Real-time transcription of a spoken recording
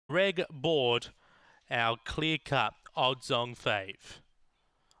Greg Board, our clear-cut odds-on fave.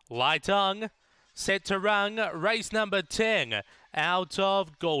 Lightung, set to run, race number 10, out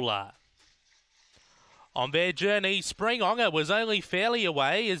of Gawler. On their journey, Spring Onger was only fairly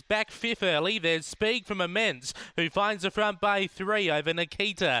away, is back fifth early. There's Speed from Immense, who finds the front by 3 over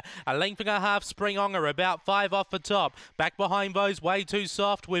Nikita. A length and a half, Spring Onger, about 5 off the top. Back behind those, Way Too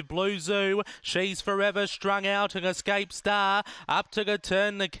Soft with Blue Zoo. She's Forever strung out and Escape Star. Up to the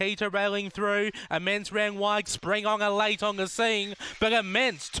turn, Nikita railing through. Immense ran wide, Spring Onger late on the scene, but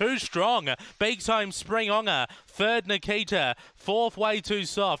Immense too strong. Beaks home Spring Onger. Third, Nikita. Fourth, Way Too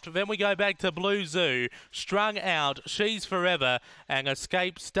Soft. Then we go back to Blue Zoo. Strung out, She's Forever, and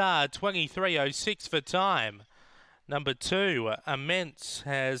Escape Star, 23.06 for time. Number 2, Immense,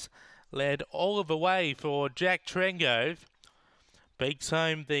 has led all of the way for Jack Trengove. Beaks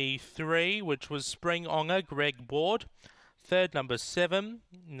home the 3, which was Spring Onger, Greg Board. Third, number 7,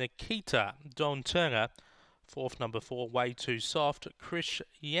 Nikita, Don Turner. Fourth, number 4, Way Too Soft, Chris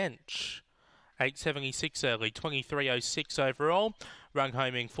Yench. 8.76 early, 23.06 overall. Run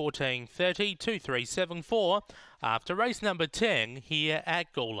home in 14.30, 2.374 after race number 10 here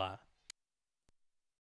at Gawler.